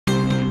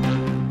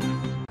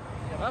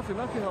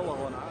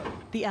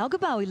The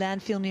𝐂𝐨𝐲𝐫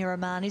landfill near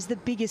Amman is the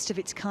biggest of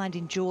its kind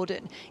in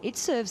Jordan. It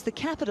serves the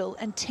capital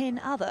and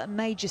 10 other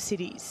major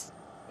cities.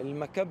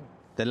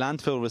 The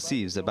landfill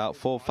receives about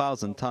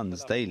 4,000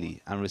 tonnes daily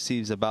and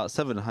receives about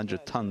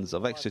 700 tonnes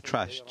of extra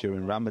trash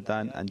during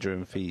Ramadan and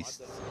during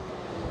feasts.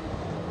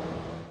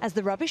 As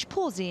the rubbish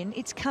pours in,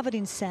 it's covered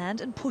in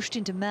sand and pushed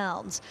into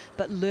mounds,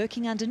 but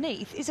lurking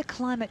underneath is a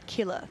climate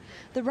killer.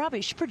 The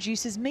rubbish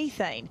produces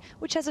methane,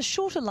 which has a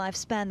shorter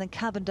lifespan than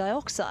carbon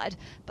dioxide,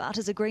 but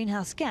as a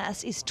greenhouse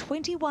gas is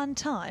 21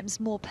 times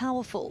more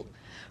powerful.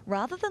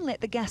 Rather than let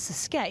the gas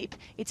escape,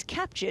 it's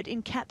captured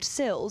in capped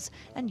cells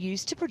and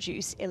used to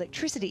produce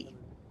electricity.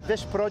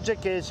 This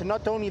project is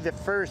not only the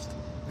first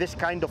this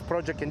kind of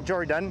project in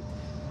Jordan,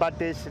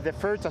 but is the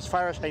first, as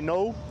far as I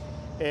know,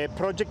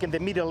 project in the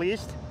Middle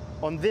East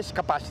on this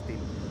capacity.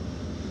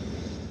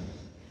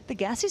 The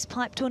gas is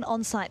piped to an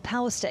on-site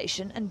power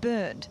station and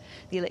burned.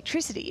 The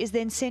electricity is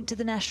then sent to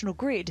the national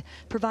grid,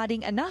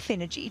 providing enough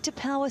energy to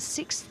power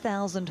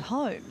 6,000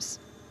 homes.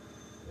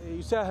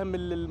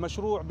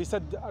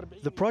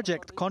 The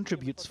project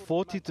contributes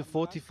 40 to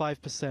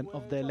 45%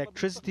 of the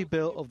electricity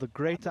bill of the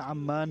Greater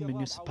Amman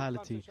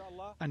municipality.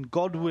 And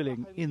God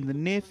willing, in the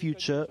near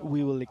future,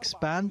 we will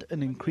expand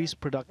and increase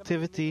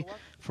productivity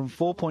from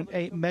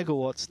 4.8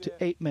 megawatts to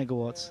 8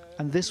 megawatts,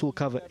 and this will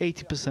cover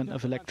 80%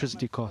 of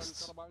electricity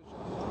costs.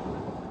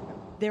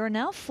 There are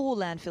now 4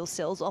 landfill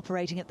cells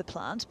operating at the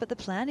plant, but the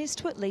plan is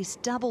to at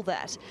least double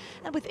that.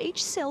 And with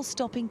each cell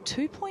stopping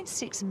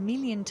 2.6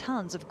 million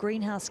tonnes of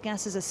greenhouse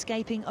gases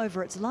escaping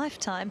over its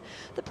lifetime,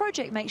 the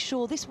project makes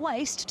sure this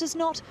waste does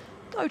not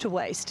go to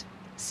waste.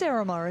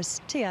 Sarah Morris,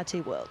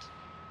 TRT World.